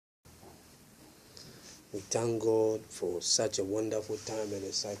We thank God for such a wonderful time and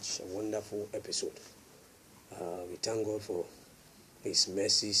such a wonderful episode. We thank God for His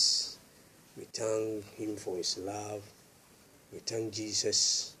mercies. We thank Him for His love. We thank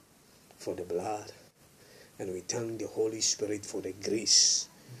Jesus for the blood. And we thank the Holy Spirit for the grace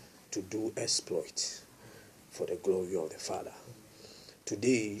to do exploit for the glory of the Father.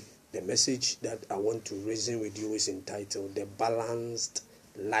 Today, the message that I want to reason with you is entitled The Balanced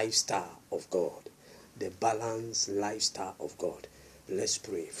Lifestyle of God. The balanced lifestyle of God. Let's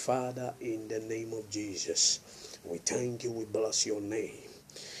pray. Father, in the name of Jesus, we thank you, we bless your name.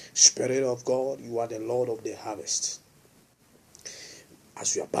 Spirit of God, you are the Lord of the harvest.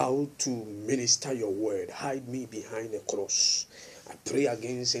 As we are about to minister your word, hide me behind the cross. I pray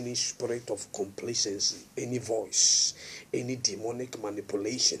against any spirit of complacency, any voice, any demonic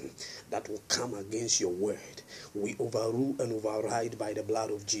manipulation that will come against your word. We overrule and override by the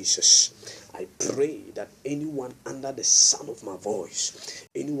blood of Jesus. I pray that anyone under the sound of my voice,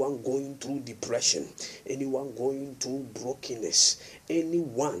 anyone going through depression, anyone going through brokenness,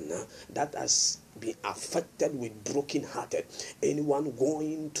 anyone that has been affected with broken-hearted, anyone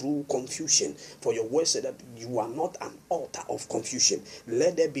going through confusion, for your word said that you are not an altar of confusion.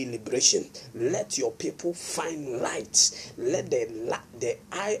 Let there be liberation. Let your people find light. Let the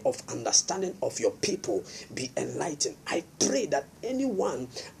eye of understanding of your people be enlightened. I pray that anyone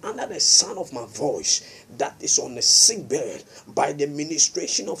under the sound of my voice that is on the sick bed, by the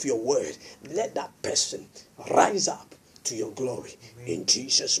ministration of your word, let that person rise up to your glory. Amen. In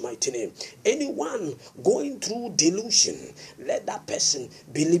Jesus' mighty name. Anyone going through delusion, let that person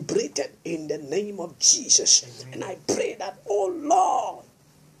be liberated in the name of Jesus. Amen. And I pray that, oh Lord,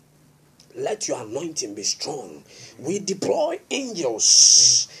 let your anointing be strong. We deploy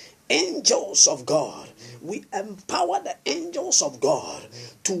angels, angels of God. We empower the angels of God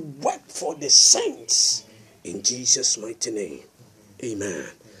to work for the saints in Jesus' mighty name. Amen.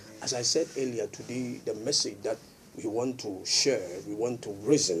 As I said earlier today, the message that we want to share, we want to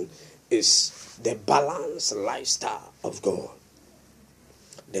reason, is the balanced lifestyle of God.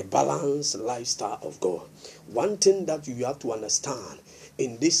 The balanced lifestyle of God. One thing that you have to understand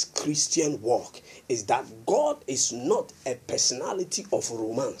in this Christian walk is that God is not a personality of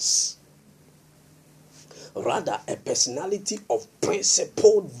romance. Rather, a personality of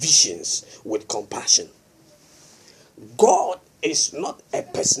principled visions with compassion. God is not a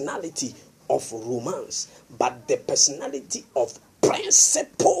personality of romance, but the personality of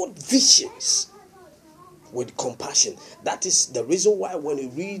principled visions with compassion. That is the reason why when you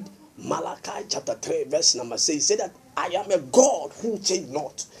read Malachi chapter 3 verse number 6, say that I am a God who change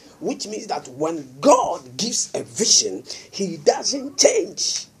not. Which means that when God gives a vision, He doesn't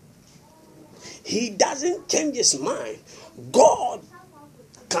change. He doesn't change His mind. God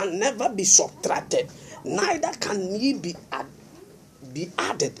can never be subtracted. Neither can He be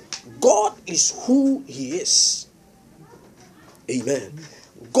added. God is who He is. Amen.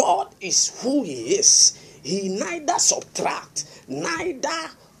 God is who He is. He neither subtract, neither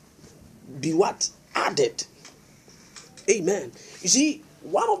be what? Added. Amen. You see,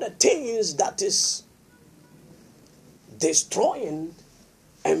 one of the things that is destroying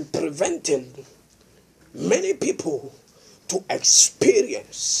and preventing many people to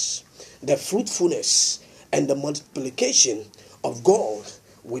experience the fruitfulness and the multiplication of God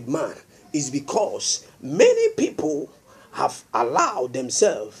with man is because many people have allowed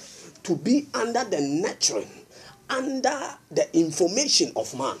themselves to be under the nurturing, under the information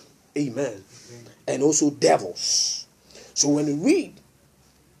of man. Amen. And also devils. So when you read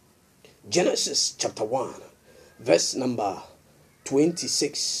Genesis chapter 1, verse number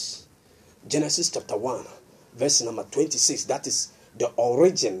 26, Genesis chapter 1, verse number 26, that is the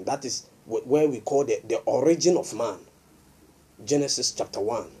origin, that is where we call the origin of man. Genesis chapter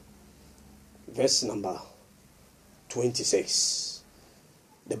 1, verse number 26.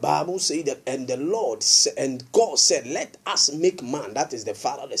 The Bible says that, and the Lord and God said, let us make man, that is the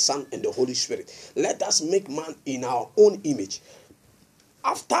Father, the Son, and the Holy Spirit. Let us make man in our own image,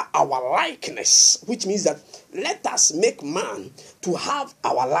 after our likeness, which means that let us make man to have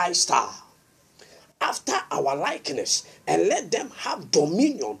our lifestyle after our likeness, and let them have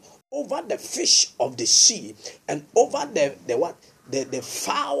dominion over the fish of the sea, and over the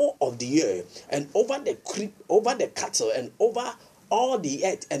fowl of the air, and over the cattle, and over all the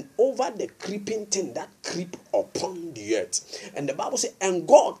earth, and over the creeping thing that creep upon the earth. And the Bible says, and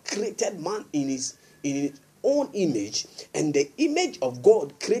God created man in his own image, and the image of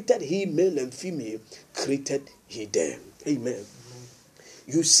God created he, male and female, created he them. Amen.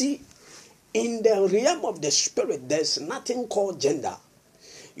 You see, in the realm of the spirit, there's nothing called gender.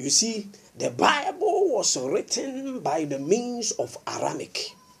 You see, the Bible was written by the means of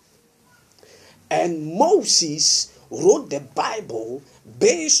Aramaic. And Moses wrote the Bible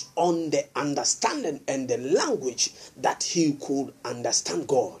based on the understanding and the language that he could understand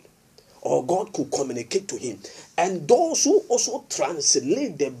God, or God could communicate to him. And those who also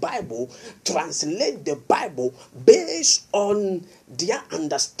translate the Bible based on their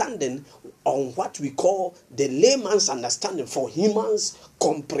understanding on what we call the layman's understanding for human's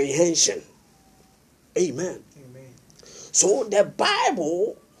comprehension. Amen. Amen. So the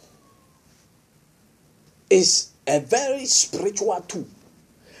Bible is a very spiritual tool.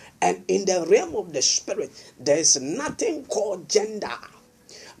 And in the realm of the spirit, there is nothing called gender.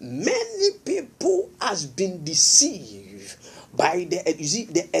 Many people has been deceived by the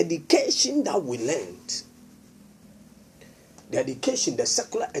education that we learned. The education, the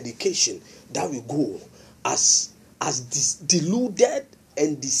secular education that we go as deluded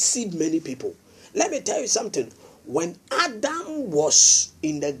and deceived many people. Let me tell you something. When Adam was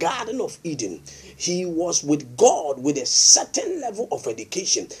in the Garden of Eden, he was with God with a certain level of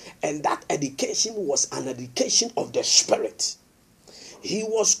education, and that education was an education of the spirit. He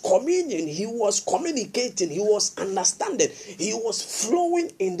was communing, he was communicating, he was understanding, he was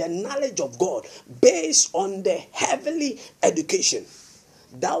flowing in the knowledge of God based on the heavenly education.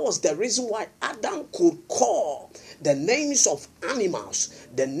 That was the reason why Adam could call the names of animals,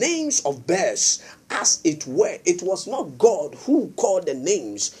 the names of birds, as it were. It was not God who called the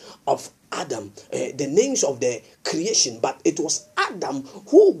names of Adam, the names of the creation, but it was Adam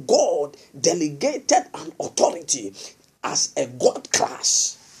who God delegated an authority as a God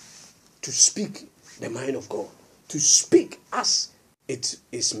class to speak the mind of God, to speak as it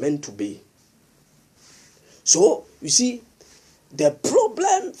is meant to be. So, you see, the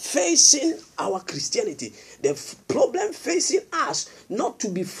problem facing our Christianity, the problem facing us not to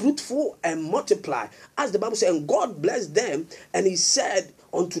be fruitful and multiply, as the Bible says, and God blessed them, and he said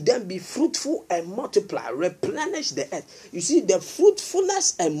unto them, be fruitful and multiply, replenish the earth. You see, the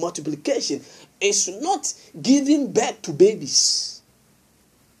fruitfulness and multiplication is not giving birth to babies.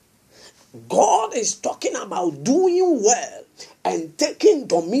 God is talking about doing well and taking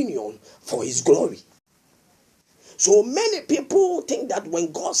dominion for his glory. So many people think that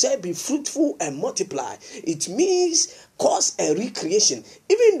when God said be fruitful and multiply, it means cause a recreation,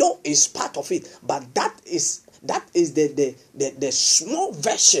 even though it's part of it. But that is the small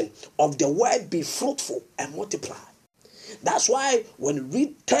version of the word be fruitful and multiply. That's why when you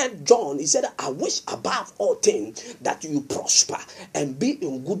read 3 John, he said, I wish above all things that you prosper and be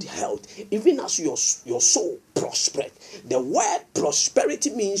in good health, even as your soul prospered. The word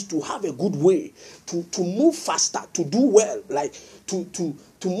prosperity means to have a good way, to move faster, to do well, like to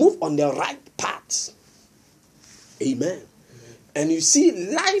move on the right path. Amen. And you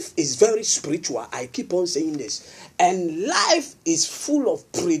see, life is very spiritual. I keep on saying this. And life is full of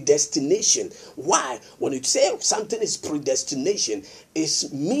predestination. Why? When you say something is predestination,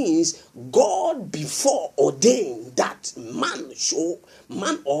 it means God before ordained that man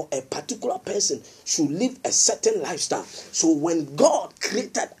or a particular person should live a certain lifestyle. So when God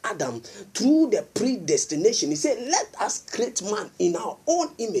created Adam through the predestination, he said, let us create man in our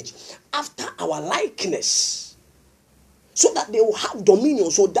own image, after our likeness, so that they will have dominion.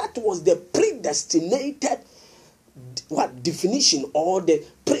 So that was the predestinated definition, or the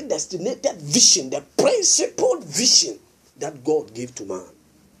predestinated vision, the principled vision that God gave to man.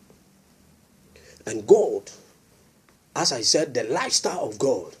 And God, as I said, the lifestyle of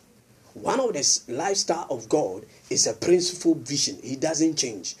God, one of the lifestyle of God is a principled vision. He doesn't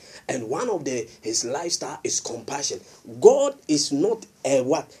change. And one of his lifestyle is compassion. God is not a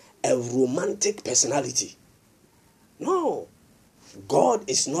romantic personality. No, God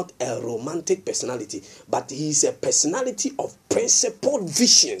is not a romantic personality, but he is a personality of principled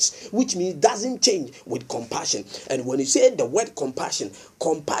visions, which means doesn't change with compassion. And when you say the word compassion,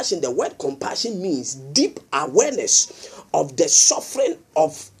 the word compassion means deep awareness of the suffering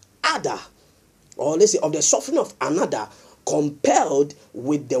of other, or let's say of the suffering of another, compelled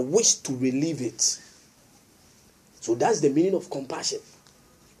with the wish to relieve it. So that's the meaning of compassion.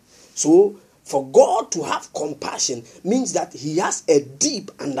 So for God to have compassion means that he has a deep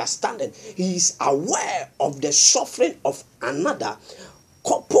understanding. He is aware of the suffering of another,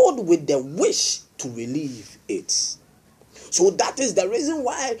 coupled with the wish to relieve it. So that is the reason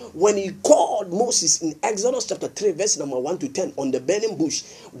why when he called Moses in Exodus chapter 3 verse number 1 to 10 on the burning bush,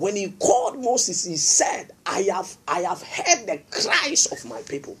 when he called Moses, he said, I have heard the cries of my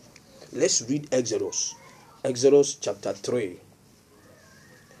people. Let's read Exodus chapter 3.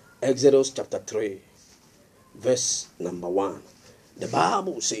 Exodus chapter 3, verse number 1. The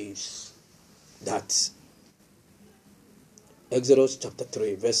Bible says, that Exodus chapter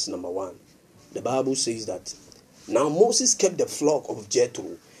 3, verse number 1. The Bible says that now Moses kept the flock of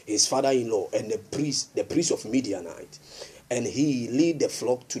Jethro, his father-in-law, and the priest of Midianite. And he led the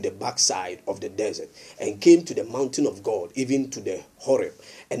flock to the backside of the desert and came to the mountain of God, even to the Horeb.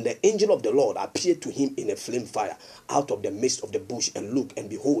 And the angel of the Lord appeared to him in a flame fire out of the midst of the bush. And look, and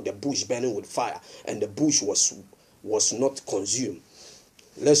behold, the bush burning with fire, and the bush was not consumed.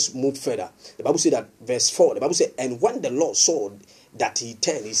 Let's move further. The Bible said that verse 4, the Bible said, and when the Lord saw that he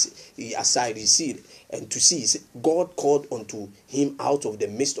turned aside his seat and to see, God called unto him out of the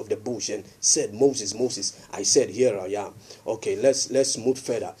midst of the bush and said, Moses, Moses. I said, here I am. Okay, let's move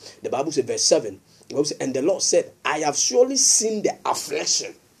further. The Bible said, verse 7, the Bible said, and the Lord said, I have surely seen the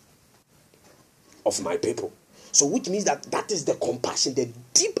affliction of my people. So which means that is the compassion, the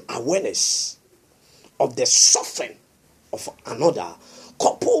deep awareness of the suffering of another,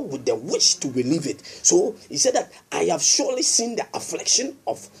 coupled with the wish to relieve it. So he said that I have surely seen the affliction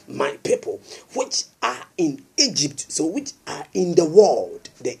of my people, which are in Egypt, so which are in the world.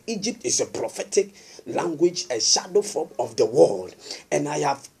 The Egypt is a prophetic language, a shadow form of the world. And I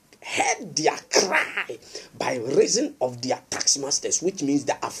have heard their cry by reason of their taskmasters, which means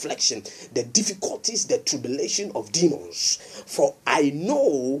the affliction, the difficulties, the tribulation of demons. For I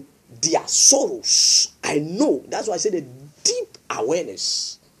know their sorrows. I know. That's why I said the deep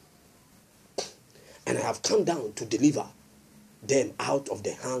awareness. And I have come down to deliver them out of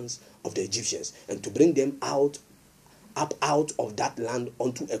the hands of the Egyptians and to bring them up out of that land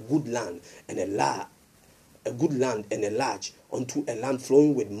unto a good land and a large, unto a land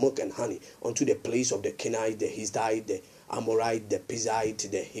flowing with milk and honey, unto the place of the Kenite, the Hittite, the Amorite, the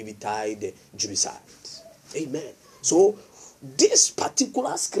Perizzite, the Hivite, the Jebusite. Amen. So this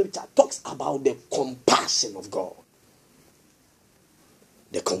particular scripture talks about the compassion of God.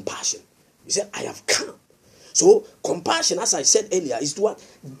 The compassion. He said, I have come. So compassion, as I said earlier, is what?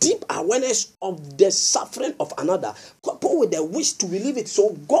 Deep awareness of the suffering of another, coupled with the wish to relieve it.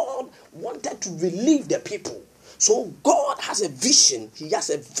 So God wanted to relieve the people. So God has a vision. He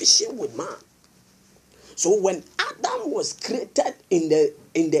has a vision with man. So when Adam was created in the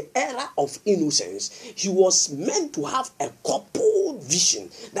era of innocence, he was meant to have a coupled vision.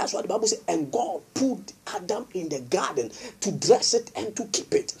 That's what the Bible says. And God put Adam in the garden to dress it and to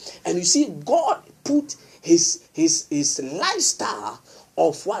keep it. And you see, God put his lifestyle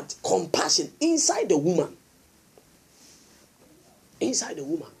of what? Compassion inside the woman. Inside the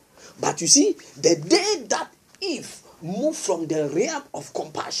woman. But you see, the day that Eve moved from the realm of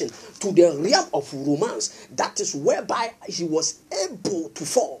compassion to the realm of romance, that is whereby he was able to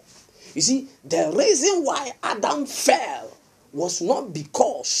fall. You see, the reason why Adam fell was not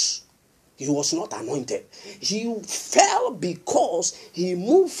because he was not anointed. He fell because he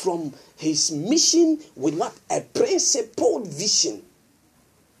moved from his mission with what? A principled vision.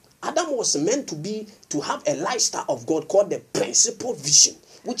 Adam was meant to have a lifestyle of God called the principled vision,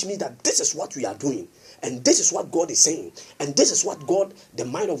 which means that this is what we are doing. And this is what God is saying. And this is what God, the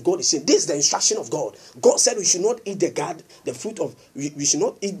mind of God is saying. This is the instruction of God. God said we should not eat the fruit of, we should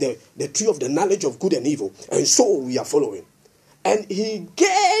not eat the tree of the knowledge of good and evil. And so we are following. And he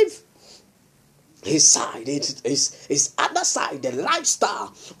gave his side, his other side, the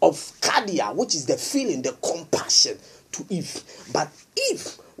lifestyle of cardia, which is the feeling, the compassion to Eve. But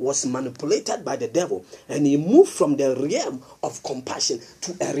Eve was manipulated by the devil. And he moved from the realm of compassion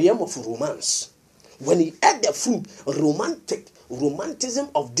to a realm of romance. When he ate the fruit, romanticism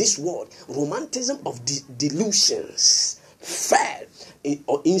of this world, romanticism of delusions fell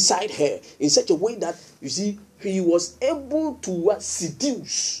inside her in such a way that, you see, he was able to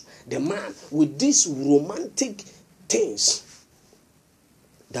seduce the man with these romantic things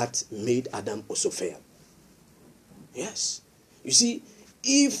that made Adam also fail. Yes. You see,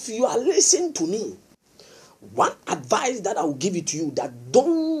 if you are listening to me, one advice that I will give it to you, that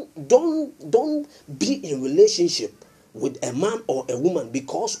don't be in relationship with a man or a woman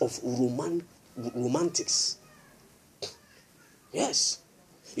because of romantics. Yes.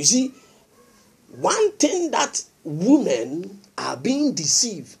 You see, one thing that women are being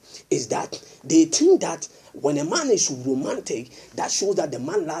deceived is that they think that when a man is romantic, that shows that the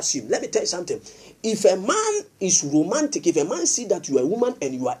man loves you. Let me tell you something. If a man is romantic, if a man sees that you are a woman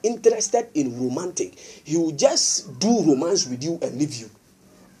and you are interested in romantic, he will just do romance with you and leave you.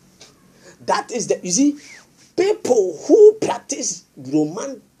 That is you see, people who practice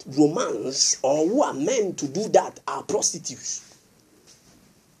romance or who are meant to do that are prostitutes.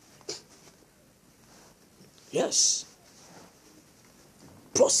 Yes.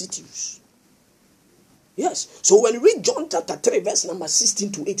 Prostitutes. Yes. So when you read John chapter 3, verse number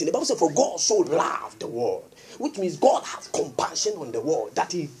 16 to 18, the Bible says, for God so loved the world, which means God has compassion on the world,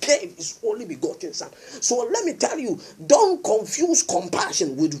 that he gave his only begotten son. So let me tell you, don't confuse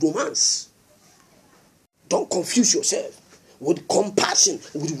compassion with romance. Don't confuse yourself with compassion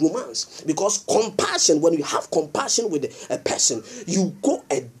with romance. Because compassion, when you have compassion with a person, you go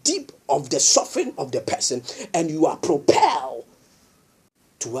a deep of the suffering of the person and you are propelled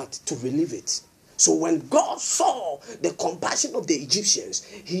to what? To relieve it. So when God saw the compassion of the Egyptians,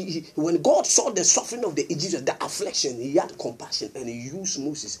 when God saw the suffering of the Egyptians, the affliction, he had compassion and he used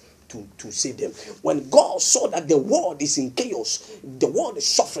Moses to save them. When God saw that the world is in chaos, the world is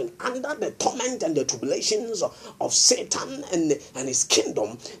suffering under the torment and the tribulations of Satan and his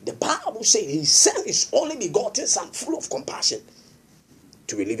kingdom, the Bible says he sent his only begotten son full of compassion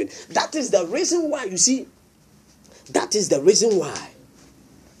to relieve it. That is the reason why, you see, that is the reason why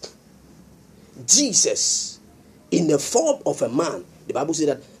Jesus, in the form of a man, the Bible says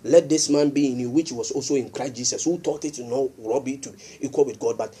that let this man be in you, which was also in Christ Jesus, who taught it to know robbery to equal with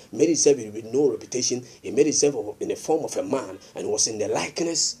God, but made himself with no reputation. He made himself in the form of a man and was in the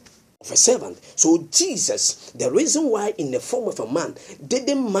likeness of a servant. So Jesus, the reason why in the form of a man,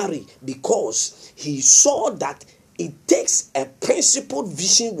 didn't marry, because he saw that it takes a principled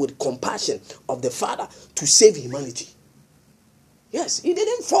vision with compassion of the Father to save humanity. Yes, he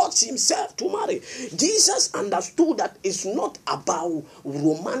didn't force himself to marry. Jesus understood that it's not about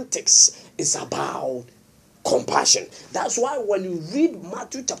romantics, it's about compassion. That's why when you read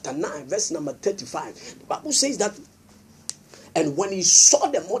Matthew chapter 9, verse number 35, the Bible says that, and when he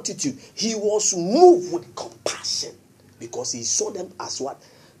saw the multitude, he was moved with compassion, because he saw them as what?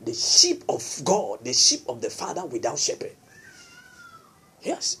 The sheep of God, the sheep of the Father without shepherd.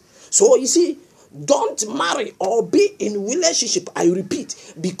 Yes. So you see, don't marry or be in relationship, I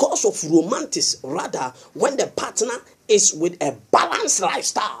repeat, because of romantics. Rather, when the partner is with a balanced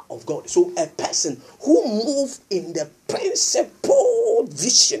lifestyle of God. So a person who moves in the principled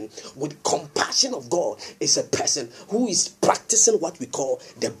vision with compassion of God is a person who is practicing what we call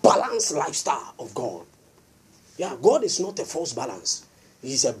the balanced lifestyle of God. Yeah, God is not a false balance.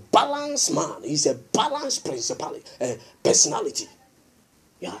 He's a balanced man. He's a balanced personality.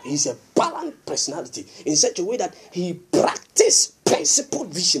 Yeah, he's a balanced personality in such a way that he practices principled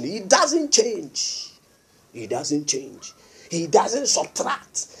vision. He doesn't change. He doesn't change. He doesn't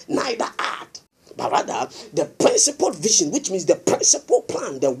subtract, neither add. But rather, the principled vision, which means the principal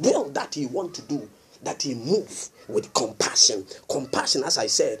plan, the will that he wants to do, that he moves with compassion. Compassion, as I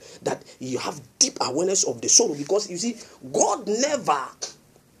said, that you have deep awareness of the soul. Because you see, God never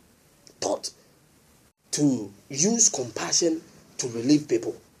thought to use compassion to relieve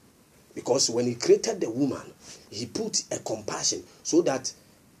people. Because when he created the woman, he put a compassion so that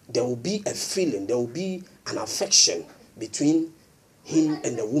there will be a feeling, there will be an affection between him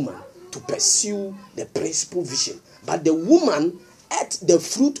and the woman to pursue the principal vision. But the woman ate the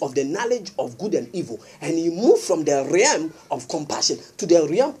fruit of the knowledge of good and evil, and he moved from the realm of compassion to the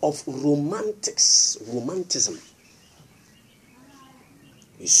realm of romanticism.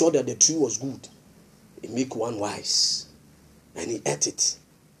 He saw that the tree was good. It make one wise. And he ate it.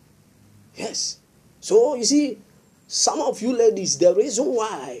 Yes. So you see, some of you ladies, the reason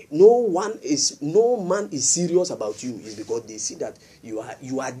why no man is serious about you is because they see that you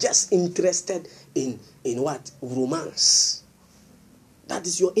are just interested in what? Romance. That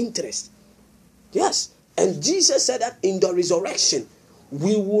is your interest. Yes. And Jesus said that in the resurrection,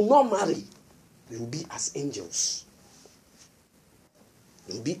 we will not marry. We will be as angels.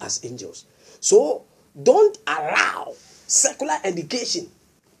 We will be as angels. So don't allow secular education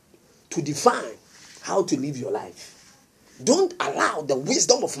to define how to live your life. Don't allow the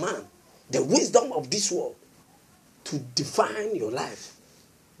wisdom of man, the wisdom of this world, to define your life.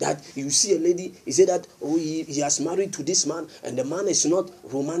 That you see a lady, he said that he has married to this man and the man is not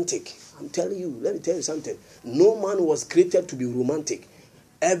romantic. I'm telling you, let me tell you something. No man was created to be romantic.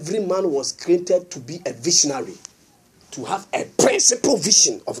 Every man was created to be a visionary, to have a principal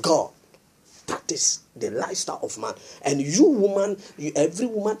vision of God. That is the lifestyle of man. And you woman, every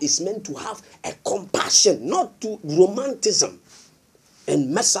woman is meant to have a compassion, not to romanticism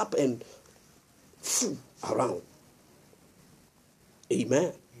and mess up and fool around.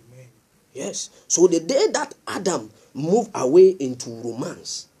 Amen. Amen. Yes. So the day that Adam moved away into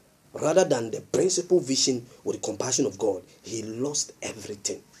romance, rather than the principal vision with the compassion of God, he lost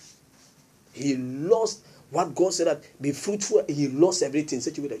everything. He lost what God said, that be fruitful. He lost everything in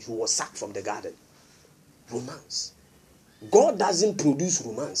such a way that he was sacked from the garden. Romance. God doesn't produce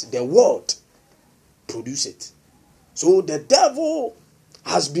romance. The world produces it. So the devil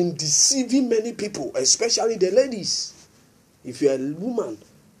has been deceiving many people, especially the ladies. If you're a woman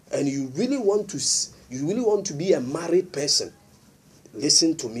and you really want to be a married person,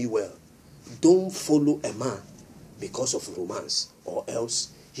 listen to me well. Don't follow a man because of romance, or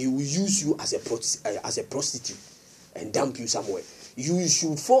else he will use you as a prostitute and dump you somewhere. You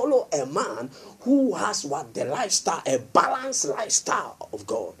should follow a man who has the lifestyle, a balanced lifestyle of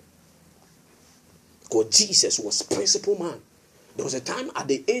God. Because Jesus was principal man. There was a time at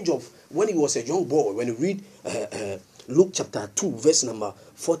the age of, when he was a young boy, when you read Luke chapter 2, verse number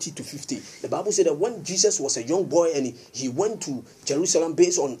 40 to 50. The Bible said that when Jesus was a young boy and he went to Jerusalem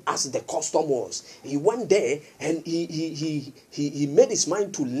based on as the custom was, he went there and he made his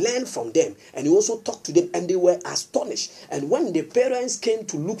mind to learn from them. And he also talked to them and they were astonished. And when the parents came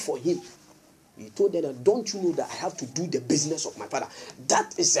to look for him, he told them that, don't you know that I have to do the business of my father?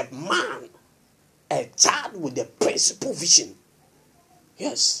 That is a man, a child with the principal vision.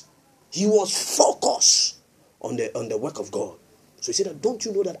 Yes, he was focused on the work of God. So he said that, don't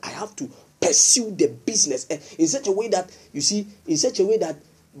you know that I have to pursue the business in such a way that, you see, in such a way that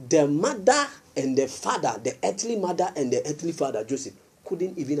the mother and the father, the earthly mother and the earthly father, Joseph,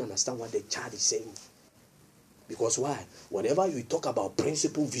 couldn't even understand what the child is saying. Because why? Whenever you talk about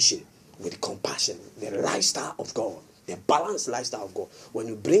principle vision with compassion, the lifestyle of God, the balanced lifestyle of God, when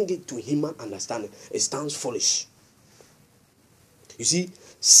you bring it to human understanding, it sounds foolish. You see,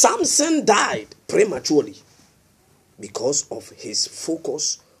 Samson died prematurely because of his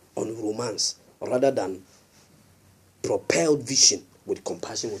focus on romance rather than propelled vision with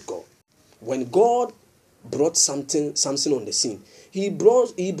compassion with God. When God brought Samson on the scene, he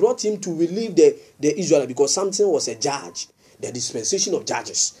brought him to relieve the Israelites, because Samson was a judge, the dispensation of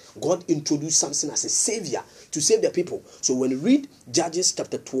judges. God introduced Samson as a savior to save the people. So when you read Judges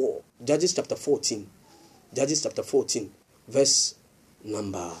chapter 14, verse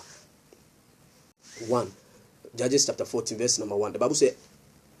number 1. Judges chapter 14, verse number 1. The Bible says,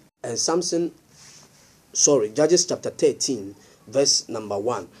 Judges chapter 13, verse number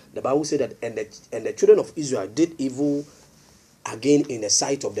 1. The Bible said that, and the children of Israel did evil again in the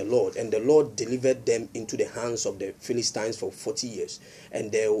sight of the Lord, and the Lord delivered them into the hands of the Philistines for 40 years.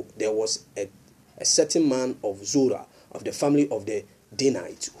 And there was a certain man of Zorah, of the family of the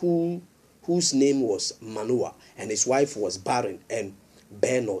Danites, whose name was Manoah, and his wife was barren and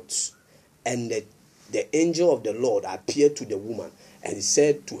bare not. And the angel of the Lord appeared to the woman and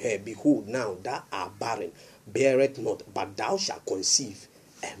said to her, behold, now thou art barren, beareth not, but thou shalt conceive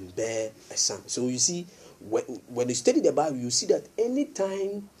and bear a son. So you see, when you study the Bible, you see that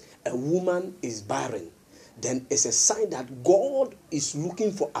anytime a woman is barren, then it's a sign that God is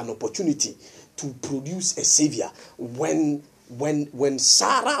looking for an opportunity to produce a savior. When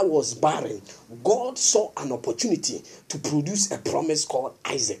Sarah was barren, God saw an opportunity to produce a promise called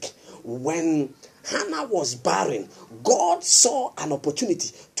Isaac. When Hannah was barren, God saw an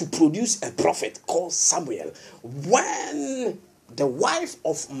opportunity to produce a prophet called Samuel. When the wife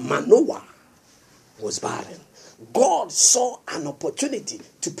of Manoah was barren, God saw an opportunity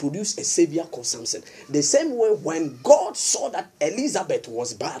to produce a savior called Samson. The same way, when God saw that Elizabeth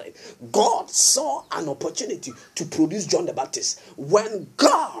was barren, God saw an opportunity to produce John the Baptist. When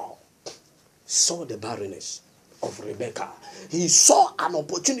God saw the barrenness of Rebekah, he saw an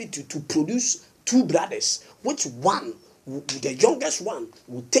opportunity to produce two brothers, which one, the youngest one,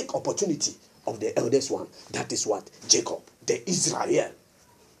 will take opportunity of the eldest one. That is what? Jacob, the Israel.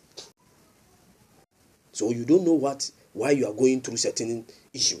 So you don't know why you are going through certain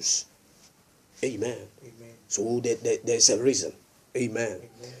issues. Amen. Amen. So there's a reason. Amen.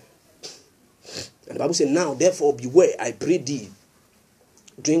 Amen. And the Bible says, now therefore beware, I pray thee,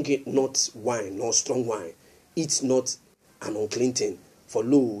 drink it not wine, nor strong wine, eat not an unclean thing. For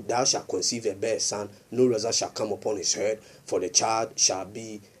lo, thou shalt conceive a bear son, no razor shall come upon his head, for the child shall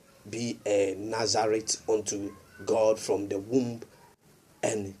be a Nazarite unto God from the womb,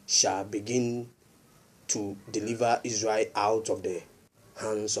 and shall begin to deliver Israel out of the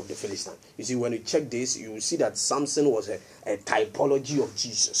hands of the Philistines. You see, when you check this, you will see that Samson was a typology of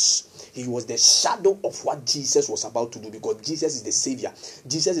Jesus. He was the shadow of what Jesus was about to do, because Jesus is the Savior.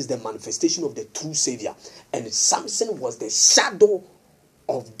 Jesus is the manifestation of the true Savior. And Samson was the shadow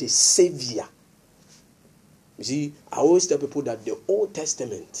of the Savior. You see, I always tell people that the Old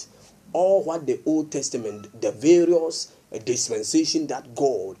Testament, all what the Old Testament, the various dispensation that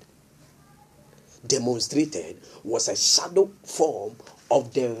God demonstrated, was a shadow form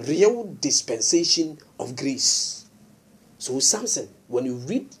of the real dispensation of grace. So Samson, when you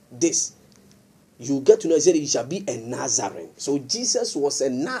read this, you get to know, he said he shall be a Nazarene. So Jesus was a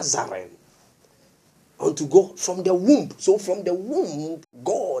Nazarene. unto God from the womb. So from the womb,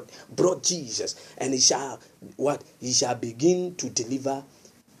 God brought Jesus, and he shall begin to deliver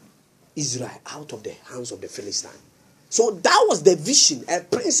Israel out of the hands of the Philistine. So that was the vision, a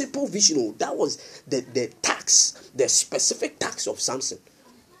principal vision. That was the task, the specific task of Samson,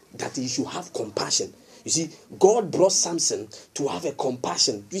 that he should have compassion. You see, God brought Samson to have a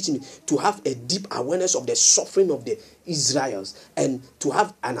compassion, which means to have a deep awareness of the suffering of the Israelites, and to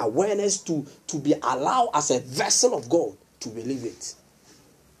have an awareness to be allowed as a vessel of God to relieve it.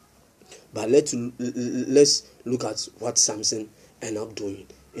 But let's look at what Samson ended up doing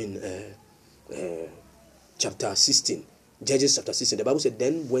in chapter 16. Judges chapter 16. The Bible said,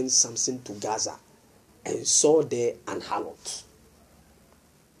 then went Samson to Gaza and saw there an harlot,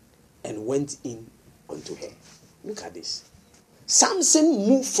 and went in unto her. Look at this. Samson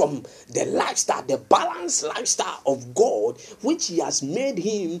moved from the lifestyle, the balanced lifestyle of God, which he has made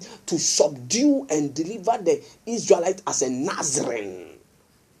him to subdue and deliver the Israelites as a Nazarene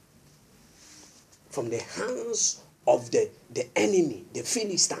from the hands of the enemy, the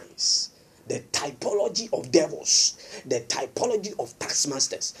Philistines, the typology of devils, the typology of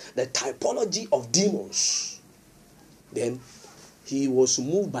taskmasters, the typology of demons. Then he was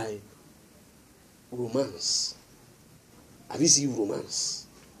moved by romance. Have you seen romance?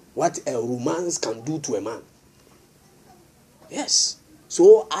 What a romance can do to a man. Yes.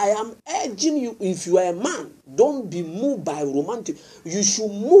 So I am urging you, if you are a man, don't be moved by romantic. You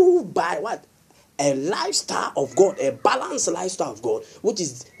should move by what? A lifestyle of God, a balanced lifestyle of God, which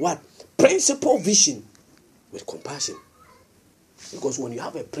is what? Principal vision with compassion. Because when you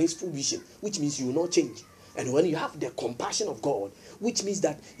have a principal vision, which means you will not change. And when you have the compassion of God, which means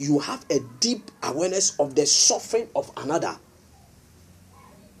that you have a deep awareness of the suffering of another,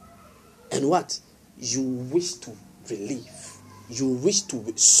 and what? You wish to relieve. You wish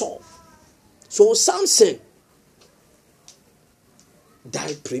to solve. So Samson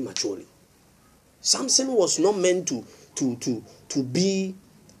died prematurely. Samson was not meant to be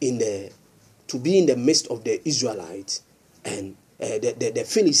in the midst of the Israelites and the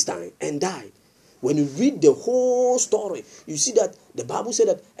Philistine and died. When you read the whole story, you see that the Bible said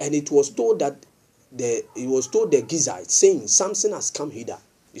that, and it was told the Gizites, saying, Samson has come hither.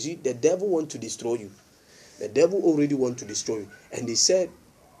 You see, the devil wants to destroy you. The devil already wants to destroy you. And they said,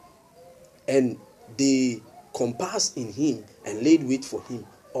 and they compassed in him and laid wait for him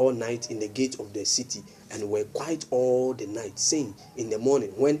all night in the gate of the city, and were quiet all the night, saying, in the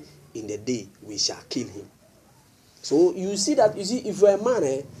morning, when in the day we shall kill him. So you see that, if you're a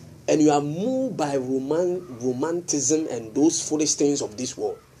man, and you are moved by romanticism and those foolish things of this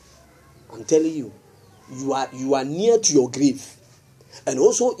world, I'm telling you, you are near to your grave. And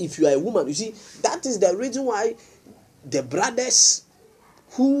also, if you are a woman, you see, that is the reason why the brothers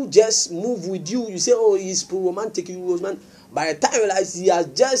who just move with you, you say, oh, he's romantic, he was man. By the time you realize he has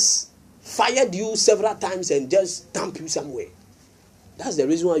just fired you several times and just dumped you somewhere. That's the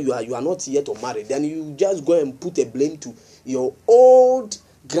reason why you are not yet married. Then you just go and put a blame to your old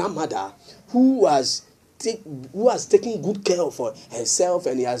grandmother who has taken good care of herself,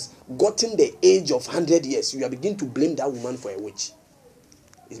 and he has gotten the age of 100 years. You are beginning to blame that woman for a witch.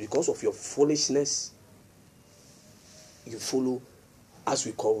 It's because of your foolishness. You follow, as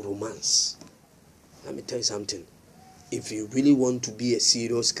we call, romance. Let me tell you something. If you really want to be a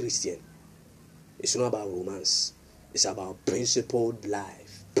serious Christian, it's not about romance. It's about principled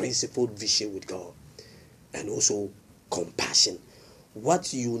life, principled vision with God, and also compassion.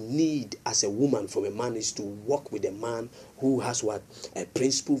 What you need as a woman from a man is to walk with a man who has what? A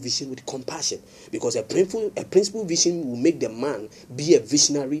principled vision with compassion. Because a principled vision will make the man be a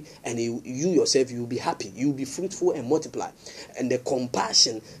visionary, and you yourself, you will be happy, you will be fruitful and multiply. And the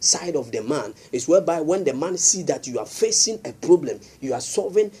compassion side of the man is whereby when the man sees that you are facing a problem, you are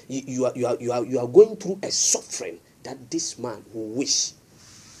solving, you are going through a suffering, that this man will wish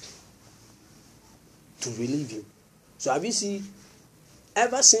to relieve you. So have you seen,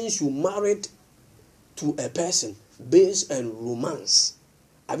 ever since you married to a person based on romance,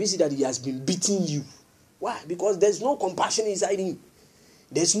 have you seen that he has been beating you? Why? Because there's no compassion inside him.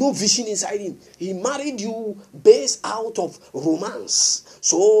 There's no vision inside him. He married you based out of romance.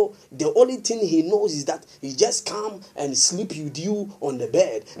 So the only thing he knows is that he just come and sleep with you on the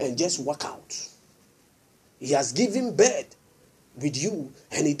bed and just walk out. He has given birth with you,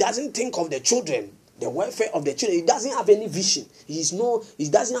 and he doesn't think of the children, the welfare of the children. He doesn't have any vision. He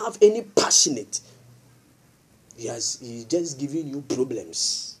doesn't have any passionate. He's just giving you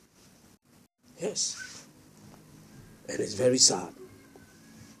problems. Yes. And it's very sad.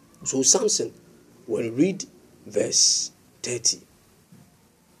 So Samson, when we read verse 30,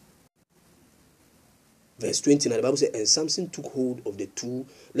 Verse 29, the Bible says, and Samson took hold of the two.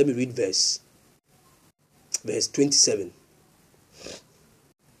 Let me read verse 27.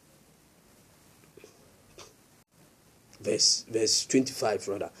 Verse 25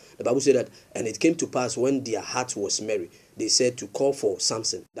 rather. The Bible said that, and it came to pass when their heart was merry, they said to call for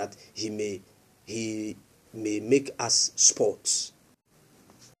Samson that he may make us sports.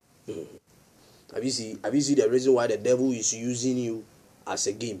 Have you seen the reason why the devil is using you as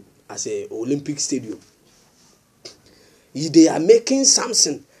a game, as a Olympic stadium? They are making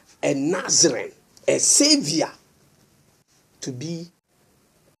Samson a Nazarene, a savior, to be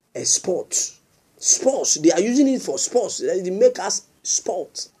a sport. Sports. They are using it for sports. They make us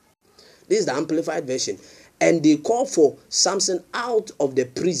sports. This is the amplified version. And they call for Samson out of the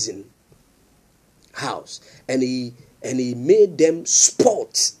prison house. And he made them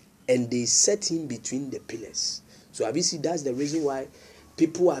sports. And they set him between the pillars. So have you seen, that's the reason why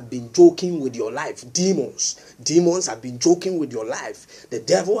people have been joking with your life. Demons have been joking with your life. The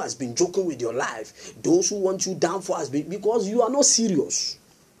devil has been joking with your life. Those who want you down for has been, because you are not serious.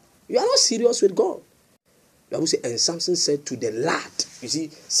 You are not serious with God. The Bible says, and Samson said to the lad, you see,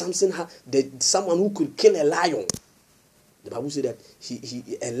 Samson had someone who could kill a lion. The Bible said that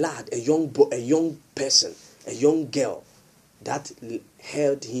a lad, a young person, a young girl, that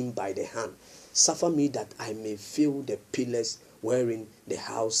held him by the hand. Suffer me that I may feel the pillars wherein the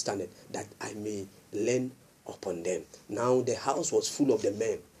house standeth, that I may lean upon them. Now the house was full of the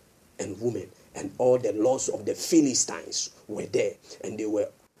men and women, and all the lords of the Philistines were there, and they were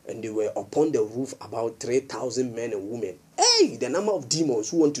upon the roof, about 3,000 men and women. Hey, the number of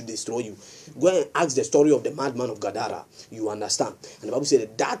demons who want to destroy you. Go and ask the story of the madman of Gadara. You understand. And the Bible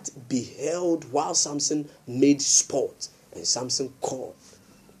said that beheld while Samson made sport, and Samson called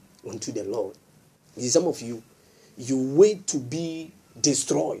unto the Lord. You see, some of you wait to be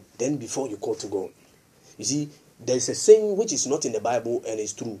destroyed, then before you call to God. You see, there's a saying which is not in the Bible and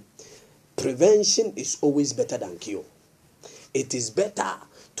it's true. Prevention is always better than cure. It is better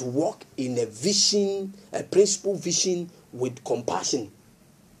to walk in a vision, a principle vision with compassion,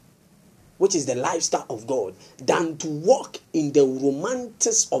 which is the lifestyle of God, than to walk in the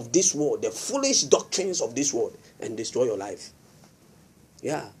romantics of this world, the foolish doctrines of this world, and destroy your life.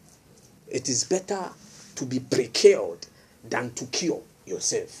 Yeah. It is better to be precured than to cure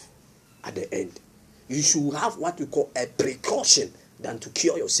yourself at the end. You should have what we call a precaution than to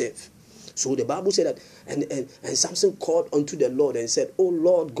cure yourself. So the Bible said that, and Samson called unto the Lord and said, oh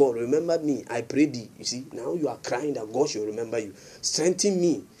Lord God, remember me, I pray thee. You see, now you are crying that God should remember you. Strengthen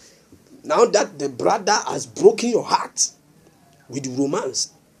me. Now that the brother has broken your heart with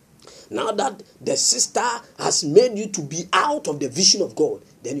romance, now that the sister has made you to be out of the vision of God,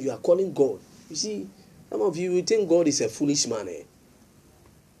 then you are calling God. You see, some of you think God is a foolish man.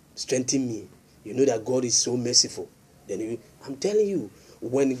 Strengthen me. You know that God is so merciful. Then I'm telling you,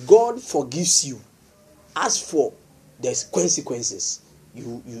 when God forgives you, as for the consequences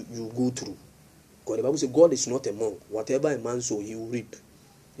you go through. God, the Bible says God is not a monk. Whatever a man sow, he will reap.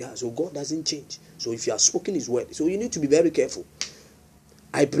 Yeah, so God doesn't change. So if you are spoken his word, so you need to be very careful.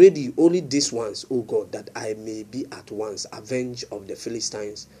 I pray thee only this once, O God, that I may be at once avenged of the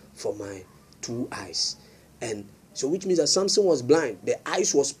Philistines for my 2 eyes. And so which means that Samson was blind. The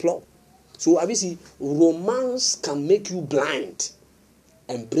eyes was plucked. So obviously, romance can make you blind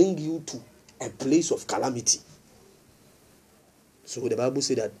and bring you to a place of calamity. So the Bible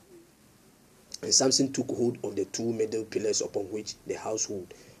said that, and Samson took hold of the 2 middle pillars upon which the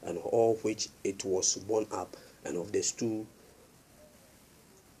household, and all which it was borne up, and of the stool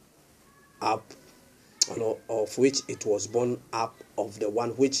up, and of which it was borne up, of the one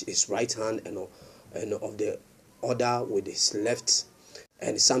which is right hand, and of the other with his left.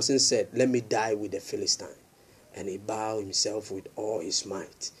 And Samson said, let me die with the Philistine. And he bowed himself with all his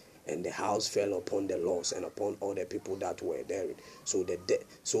might. And the house fell upon the lords and upon all the people that were therein. So the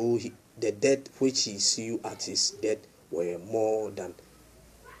death which he slew at his death were more than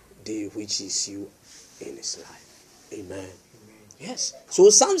they which he slew in his life. Amen. Yes. So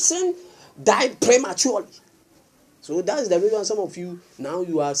Samson died prematurely. So that's the reason some of you now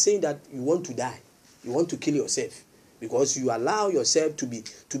you are saying that you want to die. You want to kill yourself. Because you allow yourself to be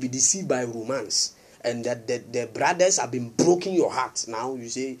deceived by romance. And that the brothers have been breaking your heart. Now you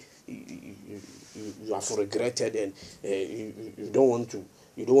say you have regretted and you don't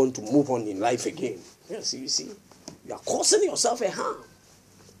want to move on in life again. Yes, you see, you are causing yourself a harm.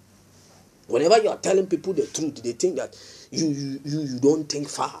 Whenever you are telling people the truth, they think that you don't think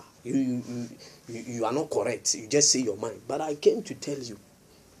far. You are not correct. You just say your mind. But I came to tell you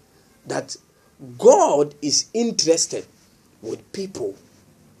that God is interested with people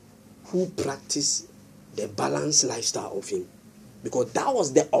who practice the balanced lifestyle of him. Because that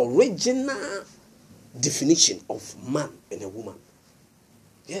was the original definition of man and a woman.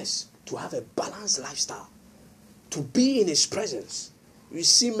 Yes, to have a balanced lifestyle. To be in his presence. You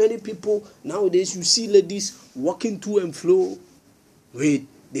see many people nowadays, you see ladies walking to and fro with,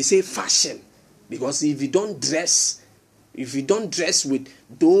 they say, fashion. Because if you don't dress with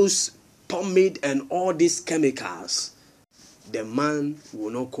those pomade and all these chemicals, the man will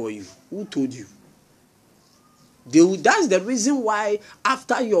not call you. Who told you? That's the reason why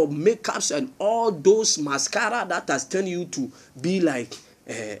after your makeups and all those mascara that has turned you to be like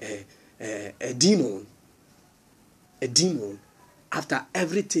a demon, after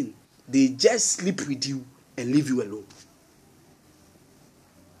everything, they just sleep with you and leave you alone.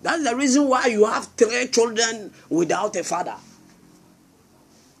 That's the reason why you have 3 children without a father.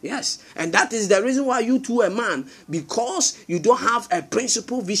 Yes, and that is the reason why you too, a man, because you don't have a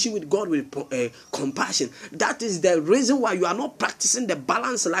principal vision with God with compassion. That is the reason why you are not practicing the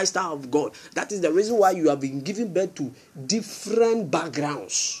balanced lifestyle of God. That is the reason why you have been giving birth to different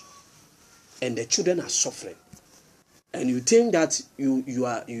backgrounds, and the children are suffering. And you think that you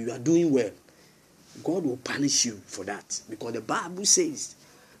are doing well. God will punish you for that, because the Bible says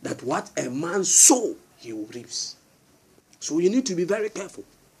that what a man sows, he will reap. So you need to be very careful.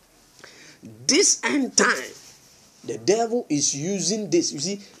 This end time, the devil is using this. You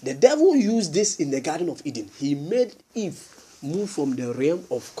see, the devil used this in the Garden of Eden. He made Eve move from the realm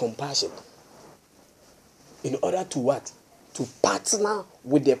of compassion in order to what? To partner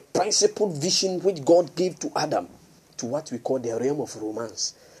with the principled vision which God gave to Adam, to what we call the realm of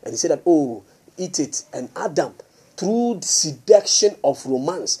romance. And he said that, oh, eat it. And Adam, through seduction of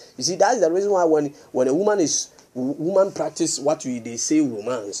romance. You see, that's the reason why when a woman practice what they say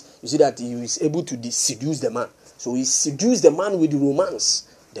romance, you see that he is able to seduce the man. So he seduced the man with romance.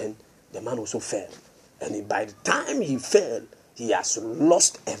 Then the man also fell. And by the time he fell, he has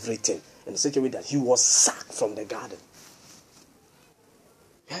lost everything. In such a way that he was sacked from the garden.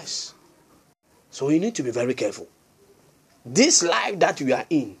 Yes. So you need to be very careful. This life that we are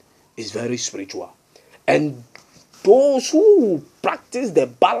in is very spiritual. And those who practice the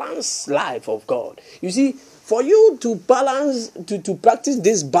balanced life of God, you see, for you to practice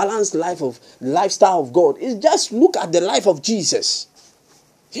this balanced lifestyle of God, is just look at the life of Jesus.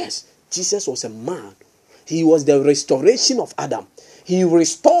 Yes, Jesus was a man. He was the restoration of Adam. He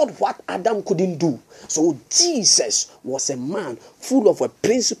restored what Adam couldn't do. So Jesus was a man full of a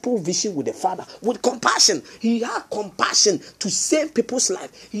principal vision with the Father, with compassion. He had compassion to save people's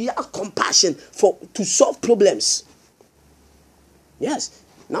life. He had compassion to solve problems. Yes.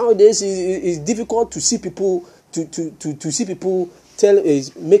 Nowadays it's difficult to see people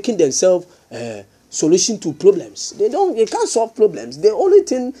making themselves solution to problems. They can't solve problems. The only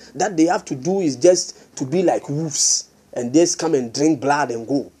thing that they have to do is just to be like wolves and just come and drink blood and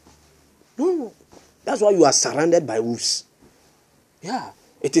go. No. That's why you are surrounded by wolves. Yeah.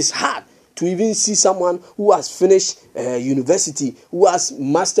 It is hard to even see someone who has finished university, who has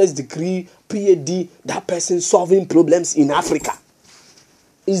master's degree, PhD, that person solving problems in Africa.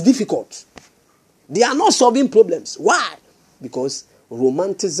 It's difficult. They are not solving problems. Why? Because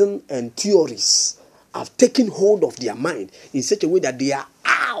romanticism and theories have taken hold of their mind in such a way that they are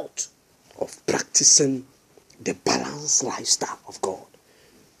out of practicing the balanced lifestyle of God.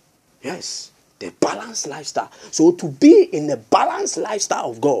 Yes, the balanced lifestyle. So to be in the balanced lifestyle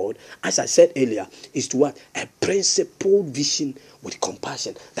of God, as I said earlier, is to what? A principled vision with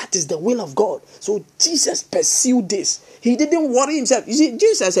compassion. That is the will of God. So Jesus pursued this. He didn't worry himself. You see,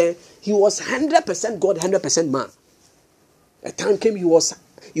 Jesus, he was 100% God, 100% man. A time came he was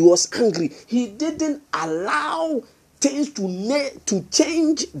angry. He didn't allow things to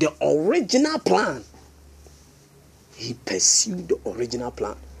change the original plan. He pursued the original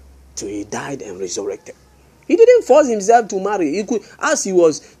plan till he died and resurrected. He didn't force himself to marry. He could, as he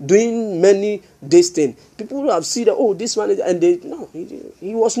was doing many these things, people have seen that, oh, this one is, and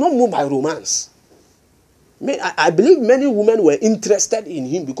he was not moved by romance. I believe many women were interested in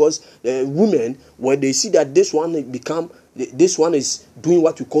him because women, when they see that this one is doing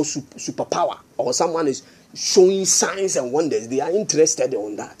what we call superpower, or someone is showing signs and wonders, they are interested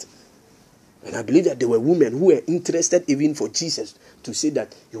on that. And I believe that there were women who were interested even for Jesus to say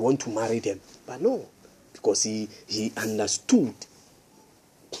that you want to marry them. But no, because he understood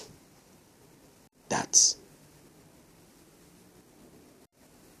that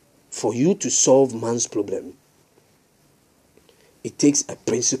for you to solve man's problem, it takes a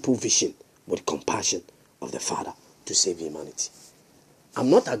principled vision with compassion of the Father to save humanity. I'm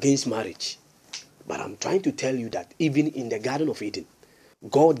not against marriage, but I'm trying to tell you that even in the Garden of Eden,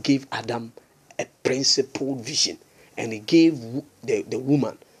 God gave Adam a principled vision, and he gave the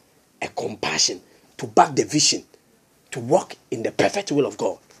woman a compassion to back the vision, to walk in the perfect will of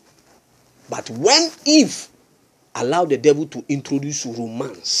God. But when Eve allowed the devil to introduce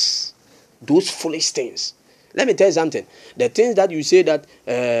romance, those foolish things. Let me tell you something. The things that you say that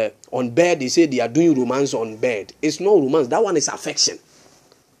on bed, they say they are doing romance on bed. It's not romance. That one is affection.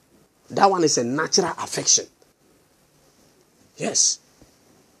 That one is a natural affection. Yes.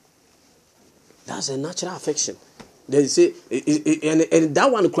 That's a natural affection. They say, and that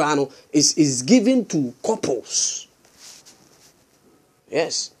one is given to couples.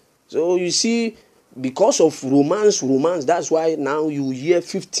 Yes. So you see, because of romance, that's why now you hear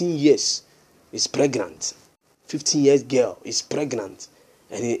 15 years is pregnant. 15 years girl is pregnant.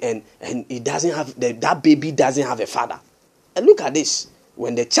 And it doesn't have, that baby doesn't have a father. And look at this.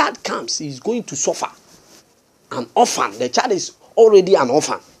 When the child comes, he's going to suffer. An orphan. The child is already an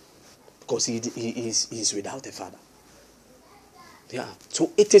orphan. Because he is without a father. Yeah.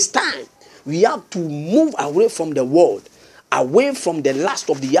 So it is time. We have to move away from the world. Away from the lust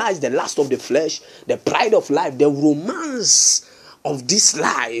of the eyes, the lust of the flesh, the pride of life, the romance of this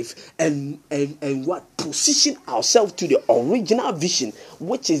life, and what position ourselves to the original vision,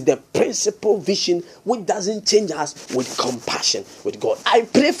 which is the principal vision, which doesn't change us, with compassion with God. I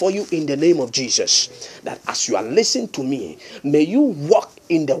pray for you in the name of Jesus that as you are listening to me, may you walk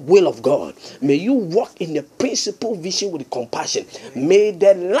in the will of God. May you walk in the principal vision with compassion. May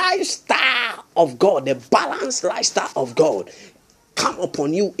the lifestyle of God, the balanced lifestyle of God, come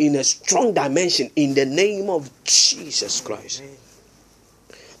upon you in a strong dimension in the name of Jesus Christ.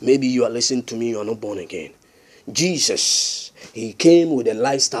 Maybe you are listening to me, you are not born again. Jesus, he came with the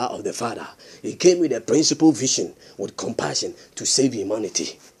lifestyle of the Father. He came with a principal vision, with compassion to save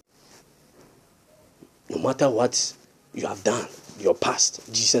humanity. No matter what you have done, your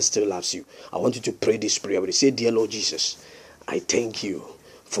past, Jesus still loves you. I want you to pray this prayer. Say, dear Lord Jesus, I thank you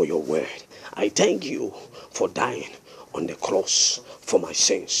for your word. I thank you for dying on the cross for my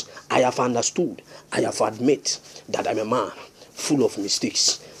sins. I have understood, I have admit that I'm a man full of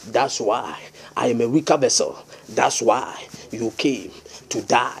mistakes. That's why I am a weaker vessel. That's why you came to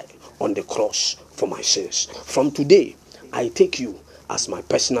die on the cross for my sins. From today, I take you as my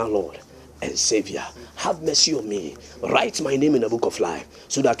personal Lord and Savior. Have mercy on me. Write my name in the book of life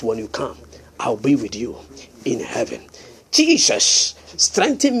so that when you come, I'll be with you in heaven. Jesus,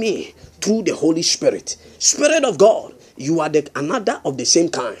 strengthen me through the Holy Spirit. Spirit of God, you are another of the same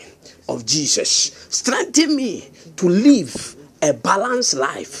kind of Jesus. Strengthen me to live a balanced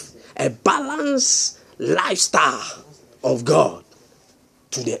life, a balanced lifestyle of God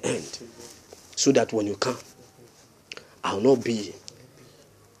to the end, so that when you come, I'll not be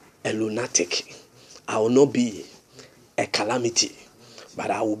a lunatic, I will not be a calamity,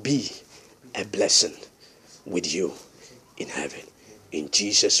 but I will be a blessing with you in heaven. In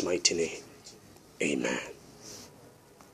Jesus' mighty name, amen.